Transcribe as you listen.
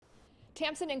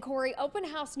Tamsin and Corey, Open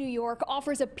House New York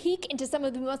offers a peek into some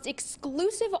of the most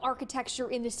exclusive architecture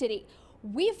in the city.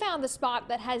 We found the spot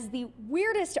that has the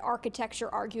weirdest architecture,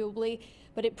 arguably,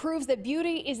 but it proves that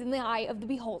beauty is in the eye of the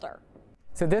beholder.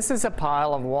 So this is a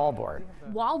pile of wallboard.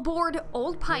 Wallboard,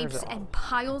 old pipes, and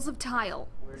piles of tile.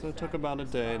 So it took about a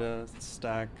day to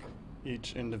stack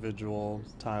each individual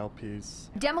tile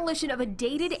piece. Demolition of a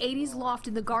dated 80s loft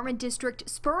in the Garment District,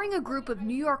 spurring a group of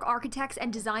New York architects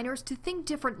and designers to think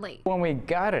differently. When we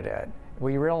gutted it,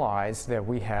 we realized that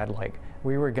we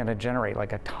were going to generate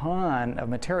a ton of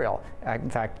material. In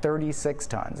fact, 36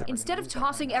 tons. Instead of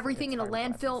tossing everything in a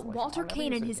landfill, Walter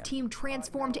Kane and his team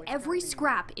transformed every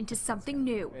scrap into something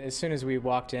new. As soon as we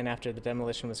walked in after the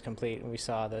demolition was complete and we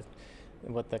saw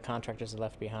what the contractors had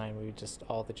left behind,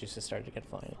 all the juices started to get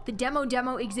flowing. The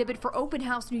Demo exhibit for Open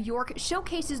House New York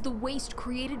showcases the waste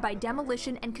created by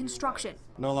demolition and construction.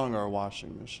 No longer a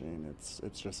washing machine,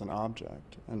 it's just an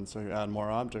object. And so you add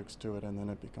more objects to it and then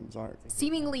it becomes art.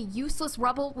 Seemingly useless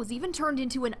rubble was even turned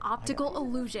into an optical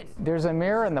illusion. There's a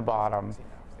mirror in the bottom,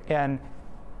 and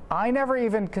I never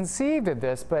even conceived of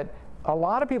this, but a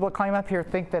lot of people that climb up here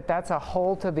think that that's a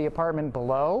hole to the apartment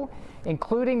below,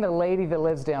 including the lady that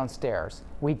lives downstairs.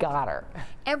 We got her.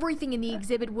 Everything in the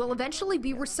exhibit will eventually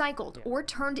be recycled or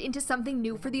turned into something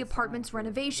new for the apartment's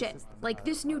renovation, like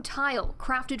this new tile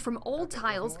crafted from old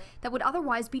tiles that would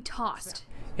otherwise be tossed.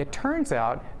 It turns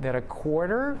out that a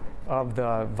quarter of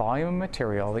the volume of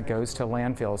material that goes to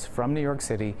landfills from New York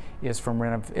City is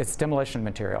it's demolition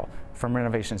material from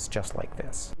renovations just like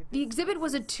this. The exhibit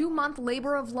was a 2-month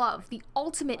labor of love, the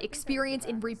ultimate experience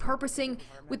in repurposing,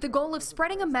 with the goal of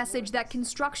spreading a message that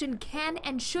construction can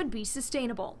and should be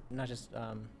sustainable. Not just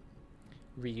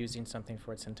reusing something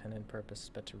for its intended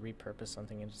purpose, but to repurpose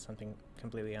something into something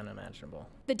completely unimaginable.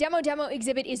 The Demo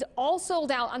exhibit is all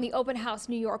sold out on the Open House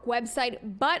New York website,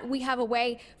 but we have a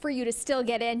way for you to still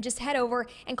get in. Just head over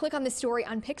and click on the story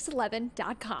on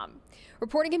Pix11.com.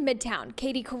 Reporting in Midtown,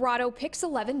 Katie Corrado,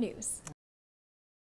 Pix11 News.